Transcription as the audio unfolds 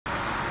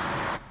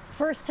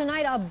First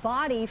tonight, a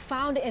body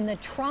found in the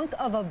trunk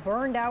of a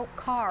burned out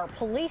car.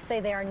 Police say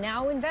they are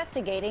now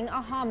investigating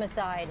a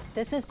homicide.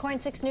 This is KOIN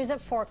 6 News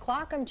at 4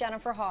 o'clock. I'm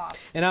Jennifer Hoff.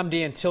 And I'm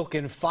Dan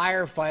Tilkin.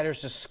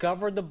 Firefighters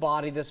discovered the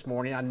body this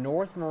morning on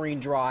North Marine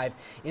Drive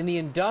in the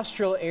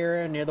industrial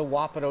area near the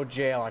Wapato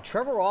Jail.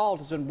 Trevor Ault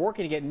has been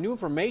working to get new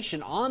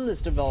information on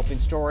this developing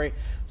story.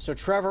 So,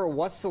 Trevor,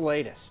 what's the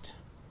latest?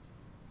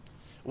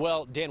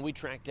 Well, Dan, we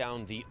tracked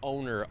down the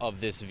owner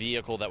of this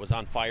vehicle that was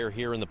on fire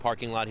here in the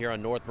parking lot here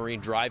on North Marine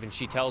Drive, and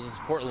she tells us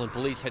Portland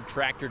police had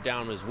tracked her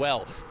down as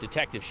well.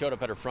 Detectives showed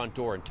up at her front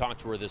door and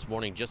talked to her this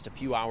morning just a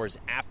few hours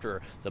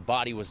after the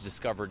body was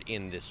discovered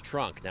in this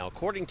trunk. Now,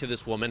 according to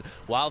this woman,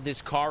 while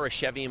this car, a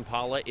Chevy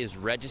Impala, is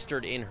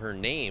registered in her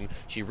name,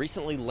 she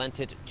recently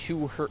lent it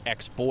to her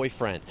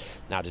ex-boyfriend.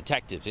 Now,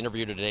 detectives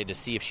interviewed her today to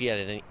see if she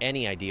had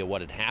any idea what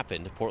had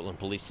happened. Portland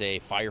police say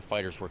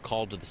firefighters were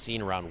called to the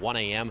scene around 1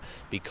 a.m.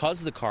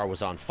 because the car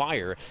was on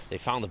fire. They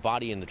found the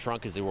body in the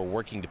trunk as they were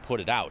working to put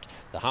it out.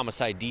 The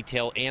homicide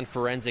detail and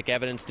forensic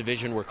evidence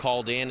division were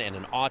called in, and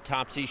an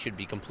autopsy should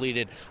be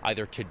completed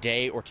either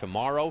today or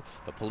tomorrow.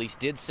 But police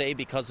did say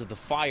because of the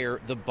fire,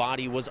 the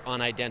body was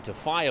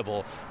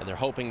unidentifiable, and they're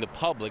hoping the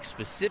public,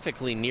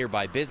 specifically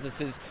nearby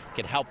businesses,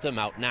 can help them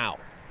out now.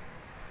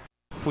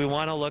 We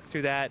want to look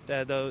through that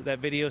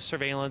video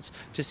surveillance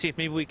to see if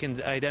maybe we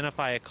can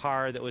identify a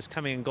car that was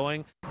coming and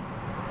going.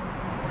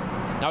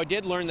 Now, I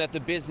did learn that the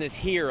business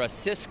here, a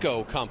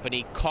Cisco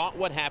company, caught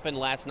what happened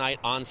last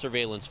night on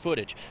surveillance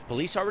footage.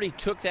 Police already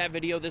took that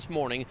video this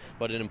morning,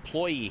 but an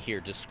employee here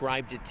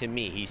described it to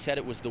me. He said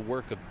it was the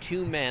work of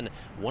two men.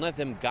 One of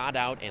them got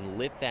out and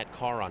lit that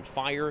car on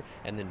fire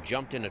and then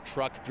jumped in a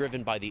truck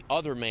driven by the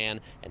other man,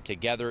 and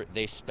together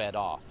they sped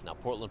off. Now,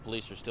 Portland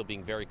police are still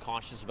being very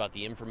cautious about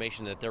the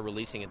information that they're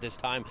releasing at this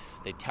time.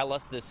 They tell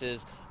us this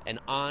is an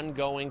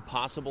ongoing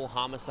possible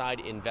homicide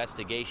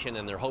investigation,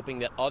 and they're hoping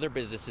that other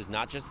businesses,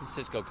 not just the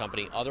Cisco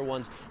company, other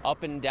ones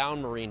up and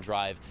down Marine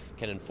Drive,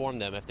 can inform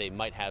them if they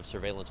might have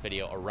surveillance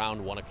video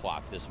around 1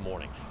 o'clock this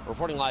morning.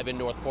 Reporting live in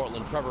North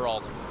Portland, Trevor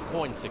Ault,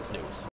 KOIN 6 News.